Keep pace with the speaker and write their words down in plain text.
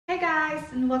guys,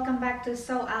 and welcome back to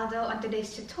Aldo. On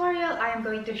today's tutorial, I am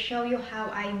going to show you how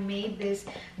I made this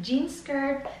jean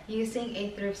skirt using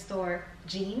a thrift store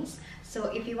jeans.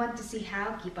 So if you want to see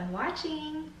how, keep on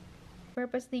watching.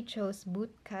 Purposely chose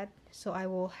boot cut so I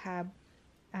will have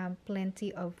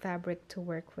plenty of fabric to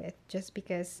work with, just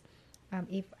because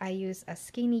if I use a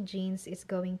skinny jeans, it's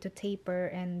going to taper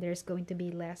and there's going to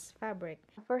be less fabric.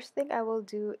 First thing I will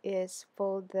do is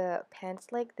fold the pants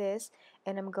like this,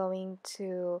 and I'm going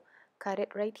to cut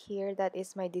it right here. That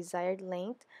is my desired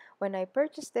length. When I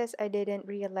purchased this, I didn't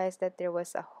realize that there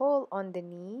was a hole on the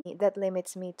knee that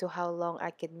limits me to how long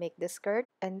I could make the skirt.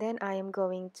 And then I am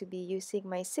going to be using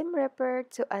my seam ripper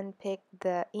to unpick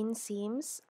the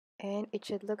inseams, and it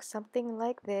should look something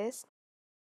like this.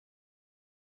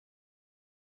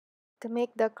 To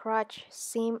make the crotch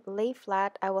seam lay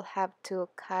flat, I will have to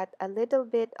cut a little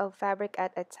bit of fabric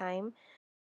at a time.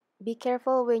 Be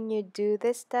careful when you do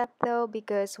this step though,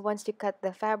 because once you cut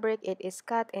the fabric, it is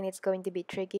cut and it's going to be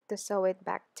tricky to sew it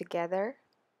back together.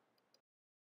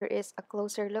 Here is a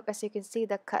closer look. As you can see,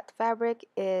 the cut fabric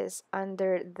is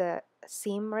under the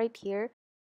seam right here.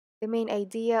 The main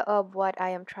idea of what I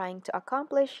am trying to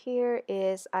accomplish here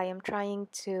is I am trying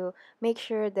to make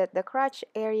sure that the crotch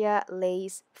area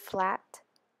lays flat.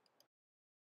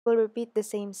 We'll repeat the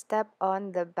same step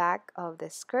on the back of the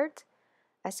skirt.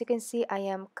 As you can see, I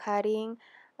am cutting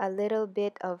a little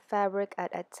bit of fabric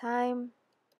at a time.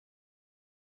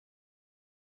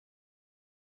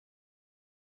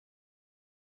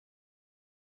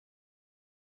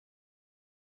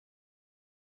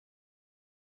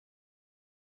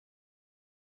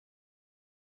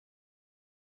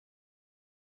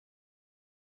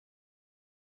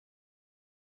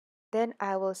 Then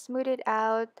I will smooth it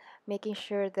out, making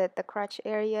sure that the crotch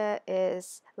area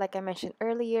is, like I mentioned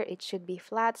earlier, it should be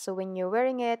flat. So when you're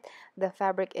wearing it, the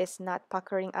fabric is not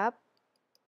puckering up.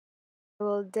 I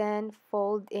will then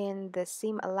fold in the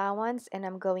seam allowance, and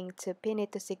I'm going to pin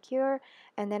it to secure,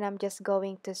 and then I'm just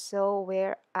going to sew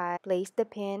where I placed the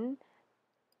pin.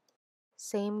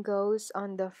 Same goes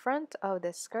on the front of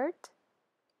the skirt.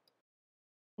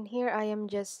 And here I am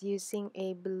just using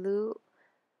a blue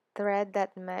thread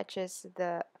that matches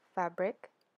the fabric.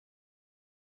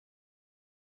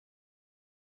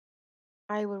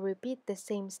 I will repeat the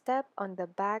same step on the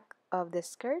back of the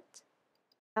skirt.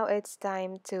 Now it's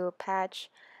time to patch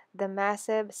the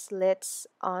massive slits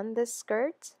on the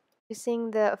skirt.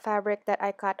 Using the fabric that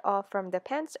I cut off from the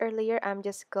pants earlier, I'm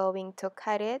just going to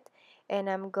cut it, and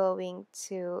I'm going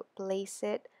to place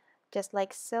it just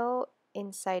like so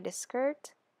inside the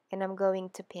skirt, and I'm going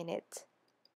to pin it.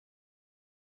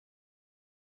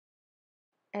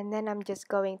 And then I'm just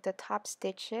going to top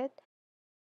stitch it.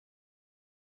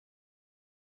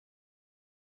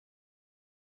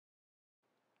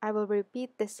 I will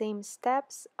repeat the same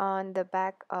steps on the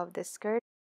back of the skirt.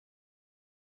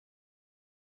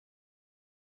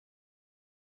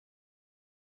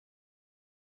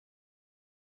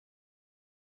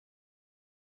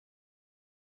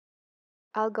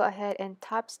 I'll go ahead and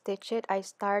top stitch it. I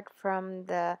start from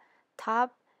the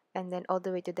top and then all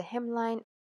the way to the hemline.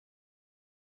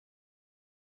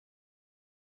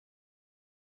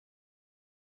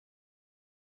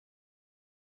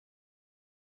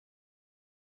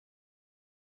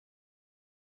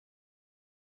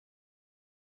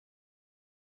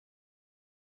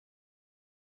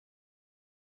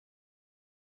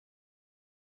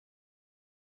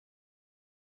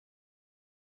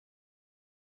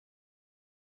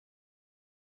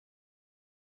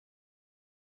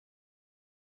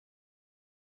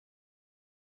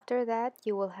 After that,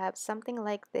 you will have something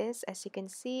like this. As you can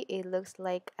see, it looks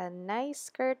like a nice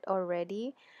skirt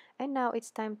already. And now it's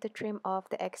time to trim off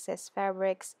the excess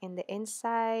fabrics in the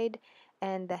inside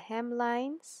and the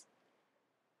hemlines.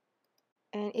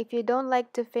 And if you don't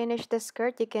like to finish the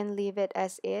skirt, you can leave it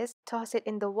as is. Toss it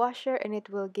in the washer and it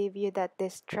will give you that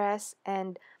distressed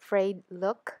and frayed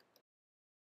look.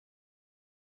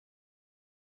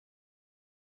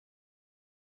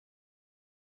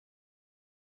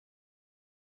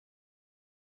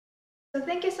 So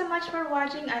thank you so much for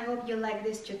watching. I hope you like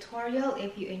this tutorial.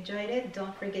 If you enjoyed it,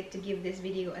 don't forget to give this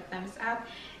video a thumbs up,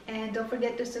 and don't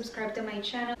forget to subscribe to my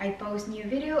channel. I post new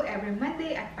video every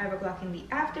Monday at 5 o'clock in the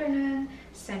afternoon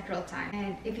Central Time.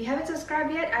 And if you haven't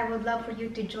subscribed yet, I would love for you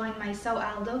to join my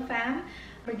Aldo fam.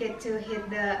 Don't forget to hit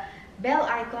the bell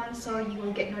icon so you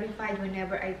will get notified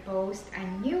whenever I post a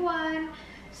new one.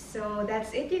 So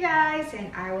that's it, you guys,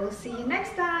 and I will see you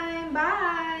next time.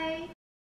 Bye!